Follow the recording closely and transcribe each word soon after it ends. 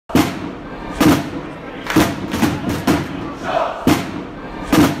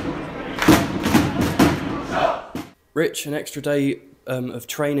Rich, an extra day of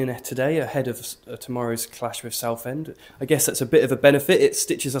training today ahead of tomorrow's clash with Southend. I guess that's a bit of a benefit. It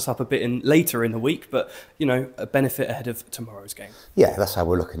stitches us up a bit later in the week, but, you know, a benefit ahead of tomorrow's game. Yeah, that's how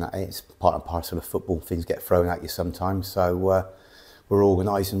we're looking at it. It's part and parcel of football. Things get thrown at you sometimes, so we're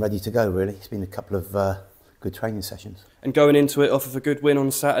organised and ready to go, really. It's been a couple of good training sessions. And going into it off of a good win on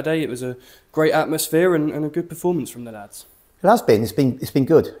Saturday, it was a great atmosphere and a good performance from the lads. It has been. It's been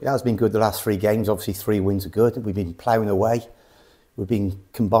good. It has been good the last 3 games. Obviously, 3 wins are good. We've been ploughing away. We've been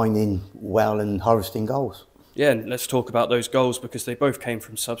combining well and harvesting goals. Yeah, and let's talk about those goals because they both came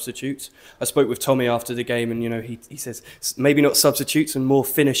from substitutes. I spoke with Tommy after the game and, you know, he says maybe not substitutes and more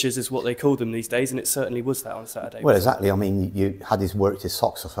finishers is what they call them these days, and it certainly was that on Saturday. Well, exactly. I mean, you had worked his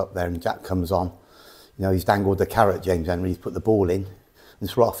socks off up there and Jack comes on. You know, he's dangled the carrot, James Henry. He's put the ball in and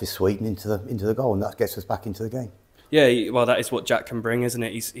it's right off his sweet and into the goal, and that gets us back into the game. Yeah, well, that is what Jack can bring, isn't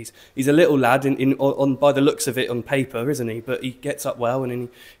it? He's a little lad on by the looks of it on paper, isn't he? But he gets up well and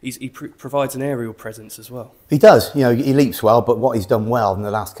he provides an aerial presence as well. He does. You know, he leaps well, but what he's done well in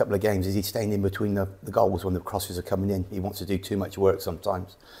the last couple of games is he's staying in between the goals when the crosses are coming in. He wants to do too much work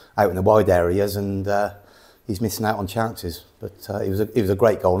sometimes out in the wide areas, and he's missing out on chances. But it was a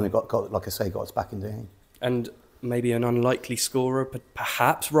great goal, and it got like I say, got us back into the game. And maybe an unlikely scorer, but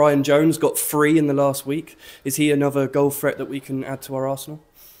perhaps Ryan Jones got 3 in the last week. Is he another goal threat that we can add to our arsenal?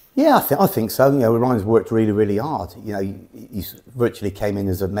 Yeah, I think so. You know, Ryan's worked really, really hard. You know, he virtually came in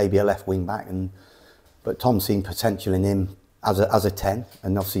as maybe a left wing back, but Tom's seen potential in him as a 10.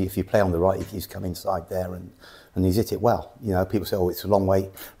 And obviously, if you play on the right, he's come inside there and he's hit it well. You know, people say, oh, it's a long way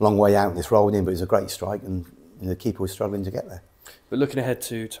out and it's rolled in, but it's a great strike, and the keeper was struggling to get there. But looking ahead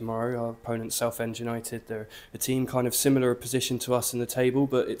to tomorrow, our opponent Southend United, they're a team kind of similar position to us in the table,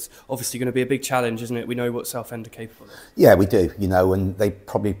 but it's obviously going to be a big challenge, isn't it? We know what Southend are capable of. Yeah, we do, you know, and they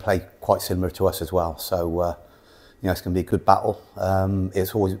probably play quite similar to us as well. So, you know, it's going to be a good battle.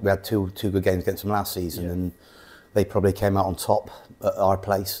 We had two good games against them last season, yeah, and they probably came out on top at our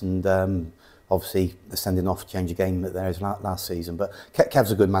place, and obviously the sending off changed the game at theirs last season. But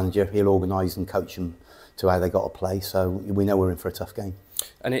Kev's a good manager. He'll organise and coach them to how they got to play, so we know we're in for a tough game.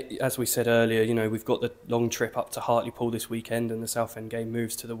 And as we said earlier, you know, we've got the long trip up to Hartlepool this weekend, and the Southend game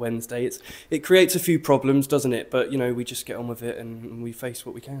moves to the Wednesday. It creates a few problems, doesn't it? But you know, we just get on with it and we face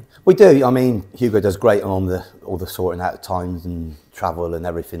what we can. We do. I mean, Hugo does great on all the sorting out of times and travel and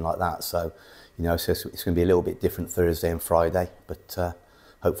everything like that. So, you know, so it's going to be a little bit different Thursday and Friday, but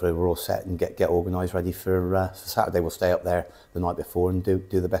hopefully we're all set and get organised ready for Saturday. We'll stay up there the night before and do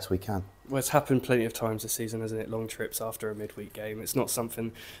the best we can. Well, it's happened plenty of times this season, hasn't it? Long trips after a midweek game. It's not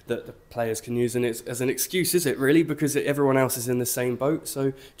something that the players can use as an excuse, is it, really? Because everyone else is in the same boat,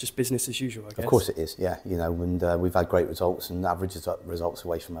 so just business as usual, I guess. Of course it is, yeah. You know, and we've had great results and average results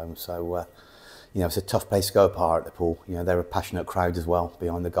away from home. So, you know, it's a tough place to go apart at the pool. You know, they're a passionate crowd as well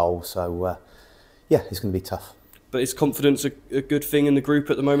behind the goal. So, yeah, it's going to be tough. But is confidence a good thing in the group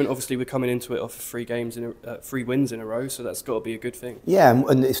at the moment? Obviously, we're coming into it off 3 wins in a row, so that's got to be a good thing. Yeah,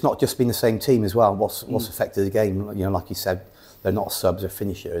 and it's not just been the same team as well. What's affected the game? You know, like you said, they're not subs, they're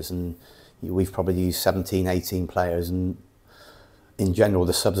finishers, and we've probably used 17, 18 players, and in general,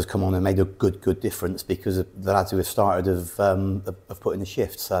 the subs have come on and made a good difference because of the lads who have started have put in the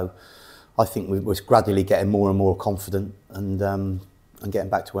shift. So, I think we're gradually getting more and more confident and getting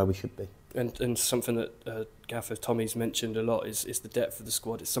back to where we should be. And something that Gaffer Tommy's mentioned a lot is the depth of the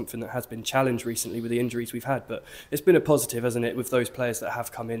squad. It's something that has been challenged recently with the injuries we've had, but it's been a positive, hasn't it, with those players that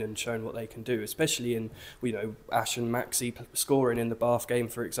have come in and shown what they can do, especially in, you know, Ash and Maxi scoring in the Bath game,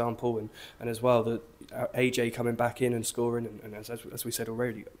 for example, and as well the AJ coming back in and scoring, and as we said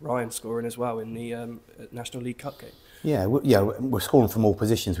already, Ryan scoring as well in the National League Cup game. Yeah, we're scoring from all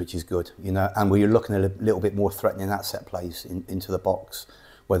positions, which is good, you know, and we're looking at a little bit more threatening that set plays into the box.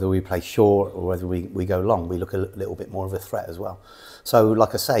 Whether we play short or whether we go long, we look a little bit more of a threat as well. So,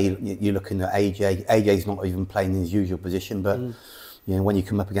 like I say, you're looking at AJ. AJ's not even playing in his usual position, but you know, when you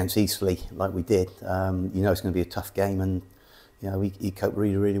come up against Eastleigh like we did, you know it's going to be a tough game, and you know he coped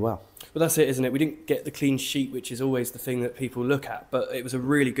really, really well. Well, that's it, isn't it? We didn't get the clean sheet, which is always the thing that people look at, but it was a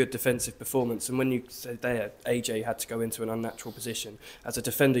really good defensive performance. And when you said there, AJ had to go into an unnatural position as a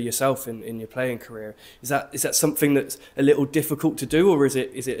defender yourself in your playing career, is that something that's a little difficult to do, or is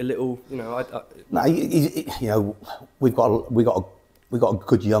it a little, you know? No, you know, we've got a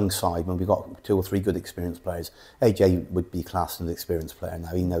good young side, and we've got 2 or 3 good experienced players. AJ would be classed as an experienced player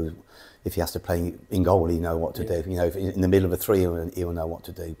now. He knows if he has to play in goal, he knows what to do. You know, if in the middle of a 3, he'll know what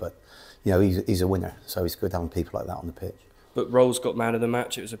to do. But you know, he's a winner, so it's good having people like that on the pitch. But Rolls got man of the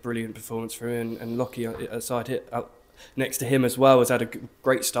match. It was a brilliant performance for him, and Lockie next to him as well has had a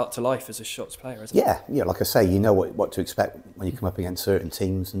great start to life as a Shots player, hasn't he? Yeah, like I say, you know what to expect when you come up against certain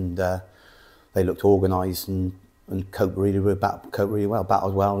teams, and they looked organised and coped really well,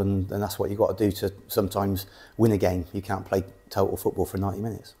 battled well, and that's what you've got to do to sometimes win a game. You can't play total football for 90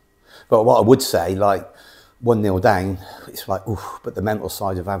 minutes. But what I would say, like 1-0 down, it's like, oof, but the mental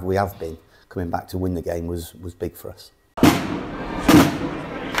side of how we have been coming back to win the game was big for us.